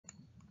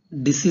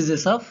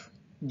Diseases of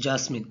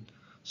Jasmine.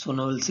 So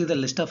now we'll see the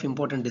list of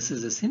important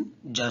diseases in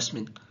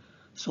Jasmine.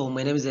 So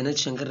my name is NH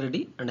Shankar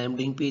Reddy and I am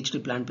doing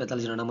PhD Plant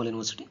Pathology in Annamal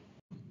University.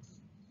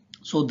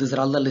 So these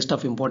are all the list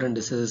of important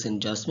diseases in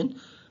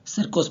Jasmine.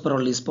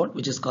 Cercospora leaf spot,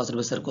 which is caused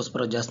by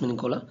Cercospora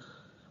jasminicola.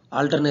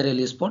 Alternaria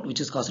leaf spot, which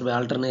is caused by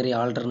Alternaria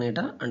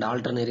alternata and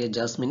Alternaria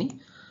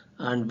jasmini.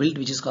 And wilt,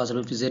 which is caused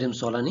by Fusarium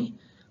solani.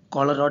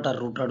 Collar rot or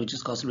root rot, which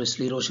is caused by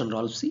Sclerotian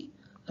ralphsi.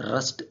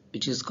 Rust,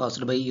 which is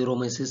caused by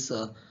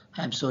Euromyces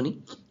habsoni.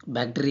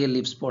 Bacterial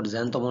leaf spot,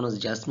 Xanthomonas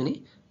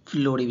jasmini.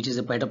 Phyllodes, which is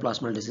a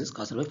phytoplasmal disease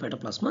caused by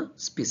Phytoplasma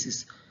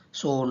species.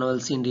 So now we'll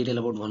see in detail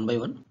about one by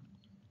one.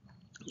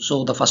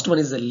 So the first one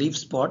is the leaf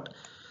spot,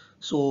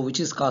 so which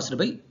is caused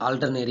by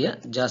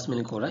Alternaria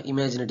jasminicola.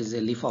 Imagine it is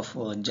a leaf of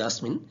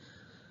jasmine.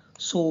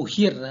 So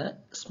here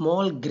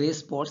small gray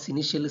spots,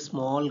 initially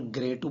small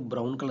gray to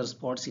brown color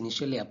spots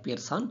initially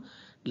appears on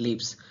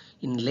leaves.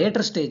 In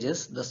later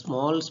stages the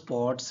small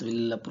spots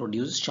will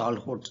produce short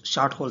hole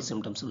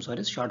symptoms.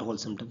 Short hole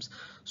symptoms.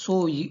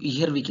 So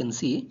here we can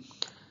see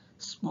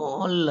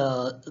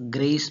small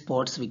gray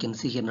spots, we can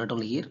see here, not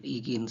only here,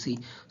 you can see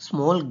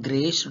small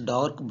grayish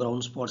dark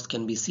brown spots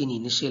can be seen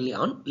initially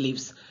on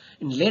leaves.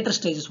 In later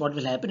stages what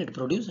will happen, it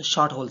produces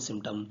short hole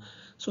symptom.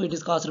 So it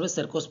is caused by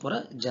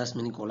Cercospora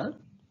jasminicola.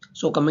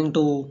 So coming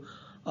to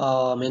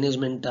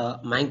management,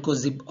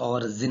 mancozeb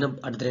or zinab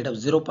at the rate of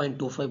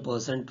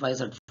 0.25% twice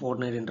at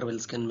fortnight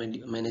intervals can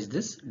manage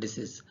this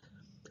disease.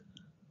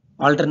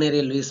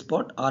 Alternaria leaf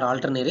spot or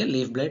Alternaria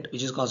leaf blight,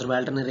 which is caused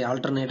by Alternaria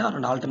alternata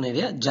and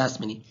Alternaria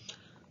jasmini.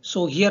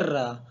 So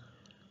here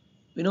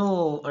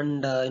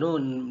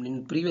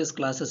in previous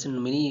classes,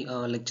 in many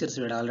lectures,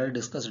 we had already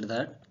discussed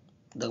that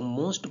the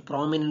most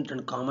prominent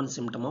and common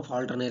symptom of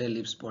Alternaria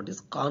leaf spot is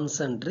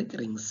concentric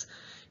rings.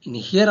 In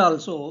here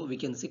also we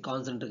can see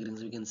concentric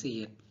rings. We can see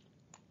here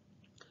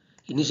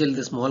initially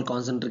the small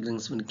concentric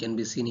rings can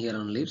be seen here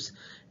on leaves.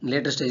 In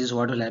later stages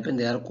what will happen,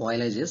 they are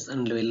collages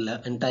and will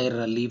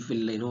entire leaf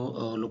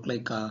will look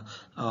like a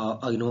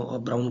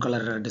brown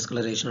color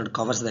discoloration and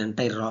covers the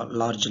entire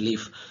large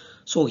leaf.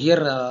 So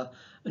here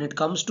when it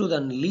comes to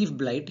the leaf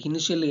blight,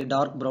 initially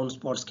dark brown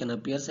spots can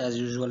appear as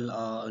usual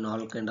in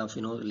all kind of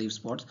leaf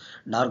spots.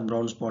 Dark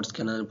brown spots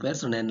can appear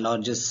and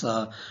enlarges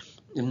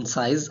in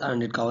size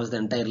and it covers the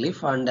entire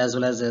leaf, and as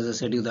well as I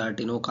said you that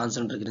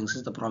concentric rings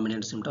is the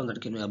prominent symptom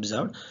that can be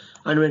observed.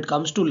 And when it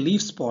comes to leaf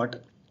spot,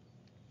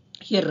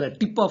 here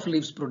tip of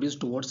leaves produced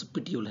towards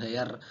petiole.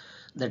 Here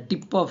the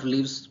tip of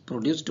leaves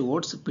produced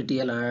towards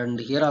petiole, and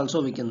here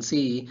also we can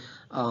see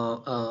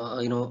short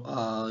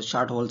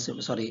holes,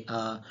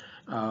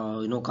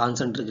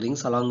 concentric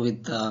rings along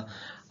with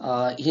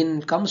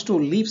in comes to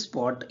leaf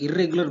spot,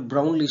 irregular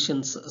brown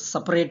lesions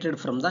separated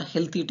from the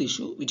healthy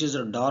tissue, which is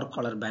a dark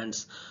color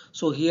bands.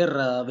 So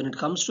here when it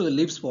comes to the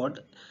leaf spot,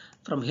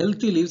 from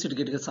healthy leaves it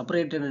gets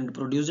separated and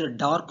produce a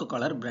dark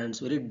color bands.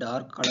 Very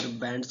dark color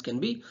bands can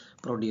be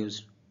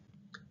produced.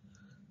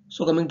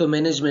 So coming to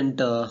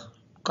management,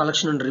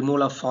 collection and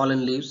removal of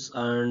fallen leaves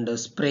and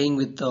spraying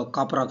with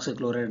copper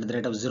oxychloride at the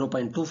rate of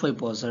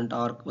 0.25%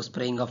 or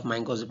spraying of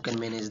mancozeb can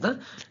manage the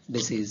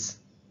disease.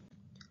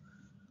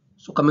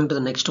 So coming to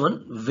the next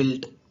one,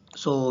 wilt,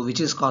 so which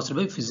is caused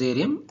by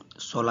Fusarium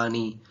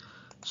solani.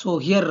 So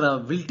here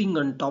wilting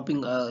and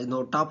topping,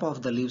 top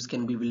of the leaves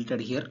can be wilted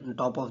here, on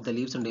top of the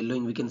leaves, and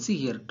yellowing we can see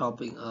here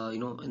topping,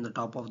 in the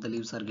top of the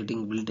leaves are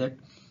getting wilted,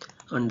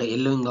 and the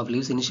yellowing of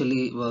leaves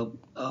initially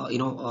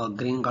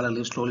green color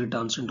leaf slowly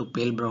turns into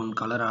pale brown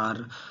color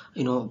or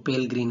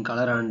pale green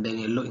color, and then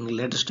yellow. In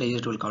later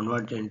stages it will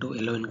convert into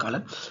yellow in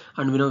color,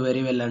 and we know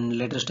very well in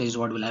later stages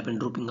what will happen,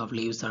 drooping of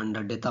leaves and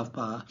death of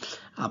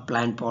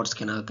plant pods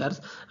can occur.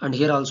 And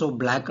here also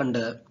black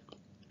and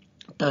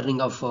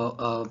turning of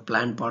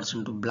plant parts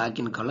into black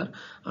in color,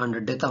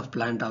 and death of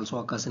plant also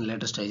occurs in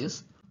later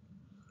stages.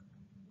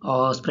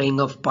 Spraying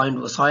of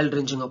soil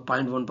drenching of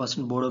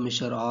 0.1% Bodo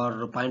mixture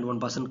or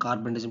 0.1%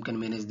 carbendazim can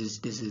manage this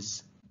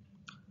disease.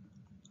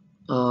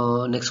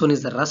 Next one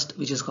is the rust,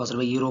 which is caused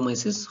by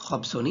Euromyces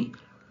hobsoni.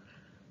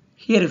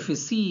 Here if you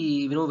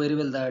see, we know very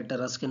well that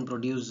rust can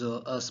produce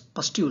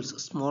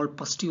pustules. Small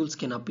pustules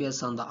can appear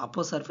on the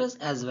upper surface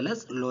as well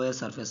as lower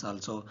surface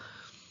also.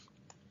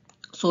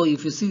 So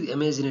if you see,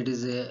 imagine it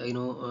is a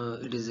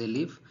it is a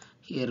leaf.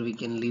 Here we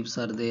can, leaves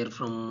are there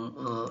from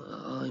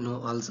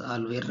also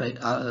alwhere, right,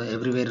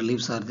 everywhere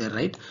leaves are there,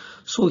 right?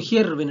 So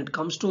here when it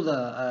comes to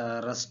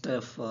the rust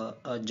of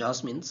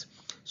jasmines,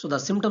 so the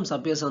symptoms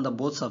appears on the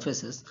both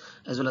surfaces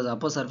as well as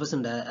upper surface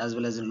and as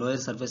well as in lower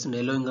surface, and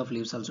yellowing of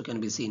leaves also can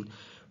be seen.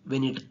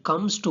 When it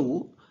comes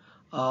to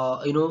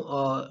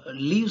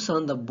leaves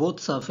on the both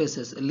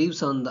surfaces,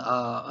 leaves on the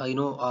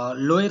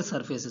lower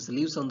surfaces,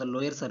 leaves on the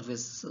lower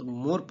surface,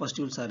 more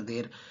pustules are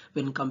there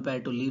when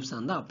compared to leaves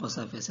on the upper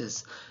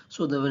surfaces.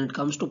 So when it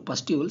comes to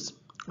pustules,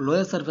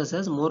 lower surface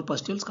has more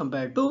pustules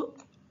compared to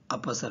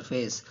upper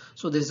surface.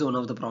 So this is one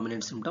of the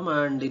prominent symptom,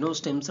 and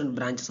stems and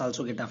branches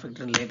also get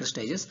affected in later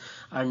stages,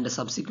 and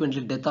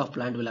subsequently death of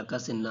plant will occur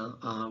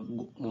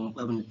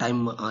in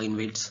time in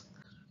waits.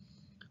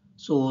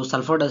 So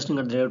sulfur dusting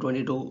at the rate of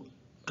 22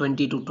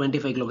 20 to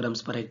 25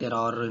 kilograms per hectare,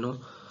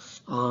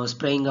 or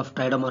spraying of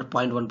tridom or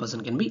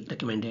 0.1% can be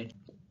recommended.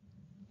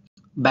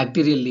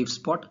 Bacterial leaf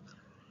spot,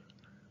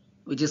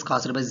 which is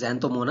caused by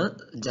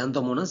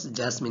Xanthomonas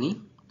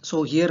jasmine.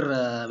 So here,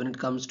 when it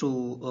comes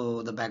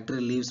to the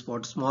bacterial leaf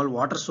spot, small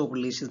water soaked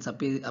lesions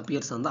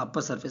appears on the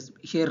upper surface.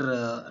 Here,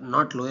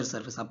 not lower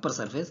surface, upper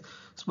surface.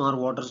 Small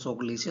water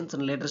soaked lesions.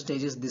 In later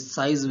stages, this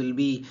size will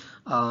be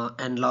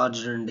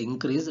enlarged and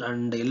increased,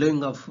 and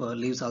yellowing of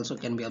leaves also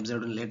can be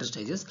observed in later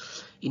stages.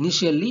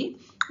 Initially,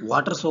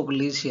 water soaked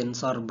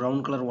lesions or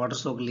brown color water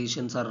soaked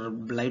lesions are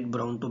light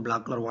brown to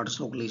black color water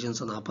soaked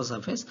lesions on the upper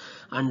surface,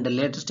 and the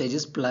later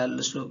stages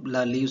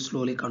leaves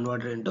slowly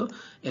converted into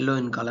yellow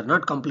in color,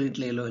 not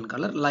completely yellow in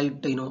color,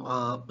 light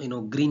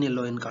green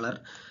yellow in color,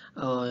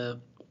 uh,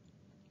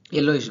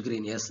 yellowish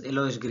green, yes,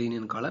 yellowish green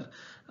in color.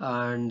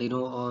 And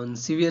on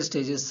severe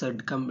stages,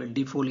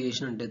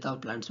 defoliation and death of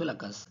plants will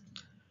occur.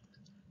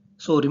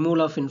 So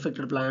removal of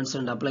infected plants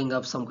and applying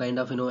of some kind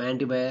of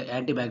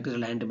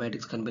antibacterial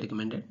antibiotics can be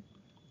recommended.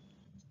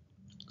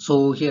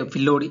 So here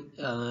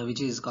Phyllodes,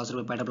 which is caused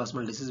by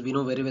pytoplasmal disease, we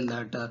know very well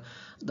that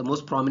the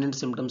most prominent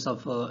symptoms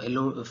of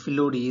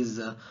Phyllodes is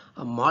a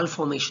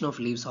malformation of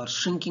leaves or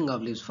shrinking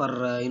of leaves.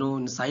 For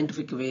in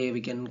scientific way, we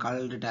can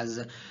call it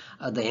as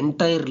the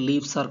entire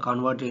leaves are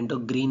converted into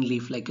green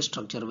leaf-like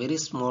structure, very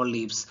small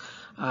leaves.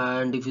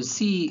 And if you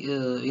see,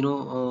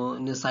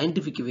 in a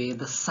scientific way,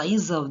 the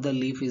size of the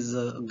leaf is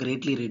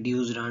greatly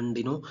reduced, and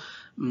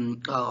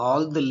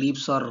all the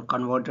leaves are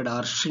converted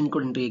or shrinked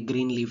into a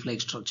green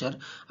leaf-like structure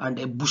and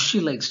a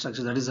bushy-like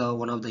structure. That is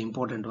one of the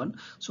important one.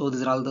 So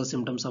these are all the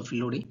symptoms of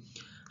Phyllodes.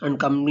 And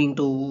coming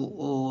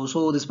to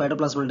so this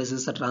phytoplasmal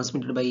disease are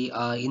transmitted by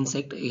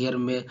insect. Here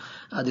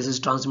this is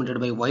transmitted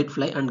by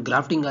whitefly, and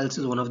grafting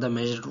also is one of the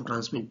measures to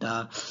transmit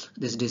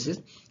this disease.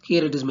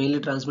 Here it is mainly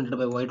transmitted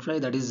by whitefly,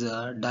 that is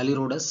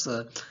Dalirodus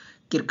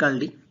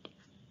kirkaldi.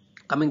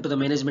 Coming to the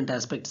management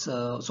aspects,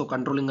 so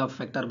controlling of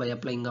vector by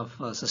applying of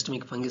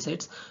systemic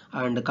fungicides,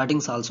 and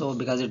cuttings also,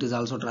 because it is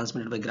also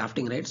transmitted by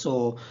grafting, right?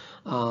 So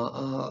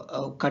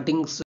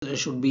cuttings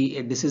should be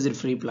a disease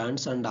free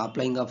plants, and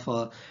applying of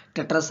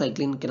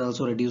tetracycline can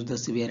also reduce the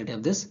severity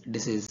of this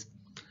disease.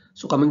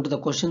 So coming to the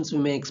questions, we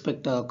may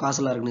expect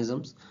causal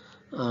organisms,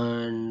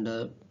 and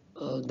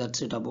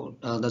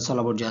that's all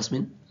about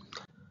Jasmine.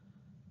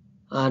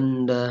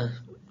 And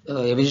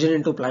a vision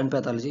into plant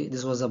pathology,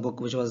 this was a book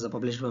which was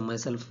published by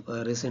myself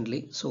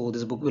recently. So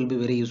this book will be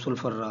very useful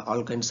for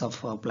all kinds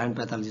of plant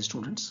pathology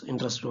students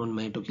interested in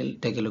may to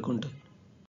take a look into.